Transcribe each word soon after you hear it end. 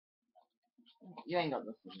You ain't got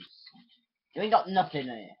nothing. You ain't got nothing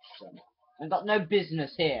here, son. You ain't got no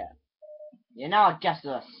business here. You're now a guest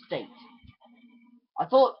of the state. I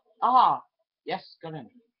thought, yes, got him.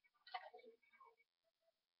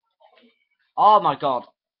 Oh my god.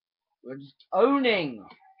 We're just owning.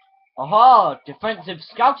 Aha, defensive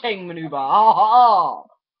scouting maneuver. Aha.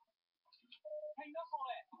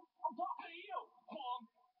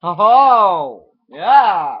 Oh,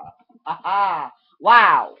 yeah. Aha.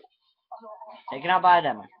 Wow. Taken out by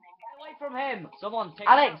them. Stay away from him. Someone take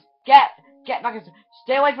Alex, get back.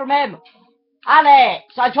 Stay away from him.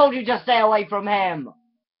 Alex, I told you to stay away from him.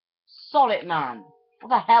 Solid man. What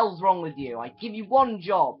the hell's wrong with you? I give you one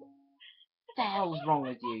job. What the hell's wrong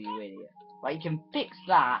with you, you idiot? Right, you can fix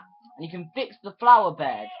that, and you can fix the flower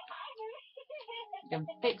bed. You can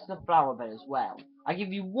fix the flower bed as well. I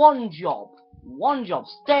give you one job. One job.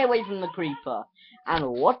 Stay away from the creeper.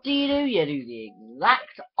 And what do? You do the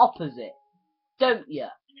exact opposite. Don't you?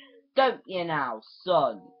 Don't you now,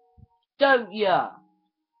 son? Don't you?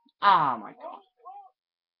 Ah, my god.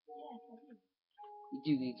 You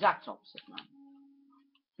do the exact opposite, man.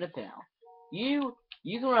 Flipping out. You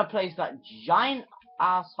can replace that giant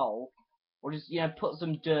asshole, or just, put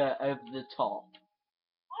some dirt over the top.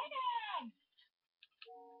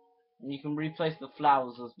 And you can replace the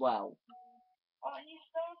flowers as well. Oh, and you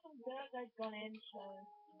stole some dirt that's gone in, so...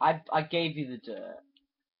 I gave you the dirt.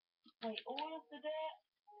 Wait, all of the dirt?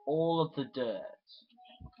 All of the dirt.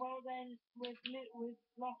 Well then, we've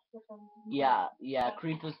lost the something. Yeah,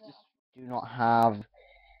 creepers just do not have,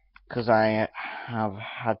 because I have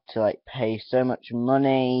had to, like, pay so much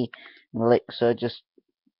money, elixir, just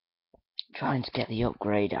trying to get the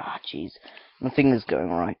upgrade. Ah, jeez. Nothing is going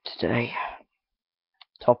right today.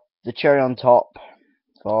 The cherry on top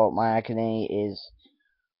for my agony is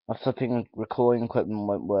my flipping recording equipment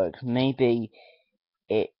won't work. Maybe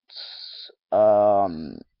it's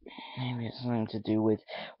something to do with,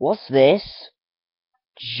 what's this?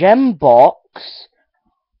 Gem box?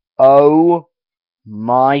 Oh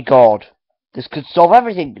my god. This could solve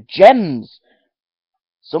everything. Gems!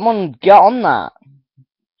 Someone get on that.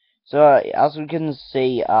 So, as we can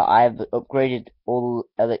see, I've upgraded all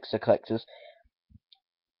elixir collectors.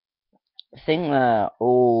 I think they're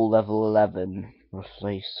all level 11,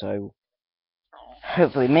 roughly, so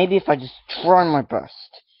hopefully, maybe if I just try my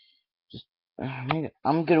best,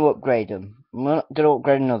 I'm gonna upgrade them. I'm gonna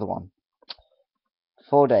upgrade another one.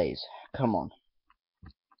 4 days. Come on.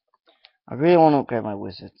 I really want to upgrade my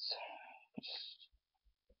wizards. Just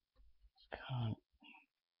can't.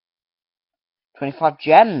 25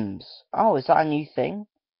 gems. Oh, is that a new thing?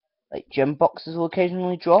 Like, gem boxes will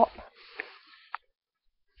occasionally drop?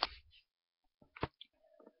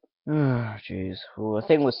 Oh, jeez. Well, I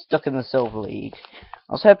think we're stuck in the Silver League.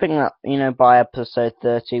 I was hoping that, by episode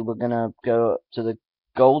 30, we're gonna go up to the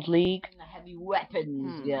Gold League. The heavy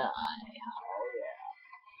weapons guy.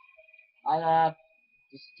 Oh, yeah. I'll,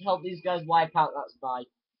 just help these guys wipe out that spy.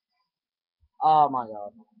 Oh, my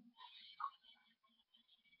god.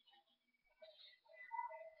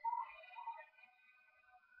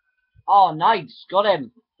 Oh, nice. Got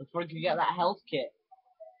him. Before he could get that health kit.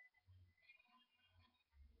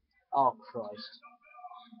 Oh, Christ.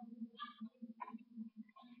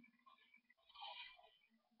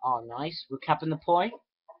 Oh, nice. We're capping the point.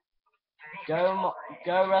 Go,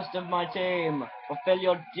 rest of my team. Fulfill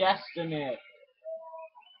your destiny.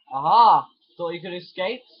 Aha! Thought you could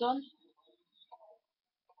escape, son?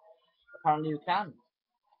 Apparently you can.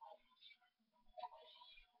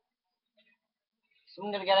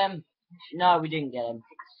 Someone gonna get him? No, we didn't get him.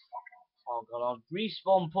 Oh god, our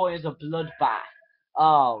respawn point is a bloodbath.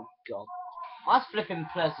 Oh god. That's flipping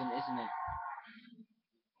pleasant, isn't it?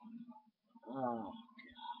 Oh.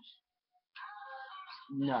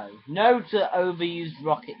 No. No to overused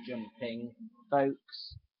rocket jumping,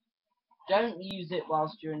 folks. Don't use it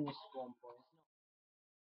whilst you're in your spawn point.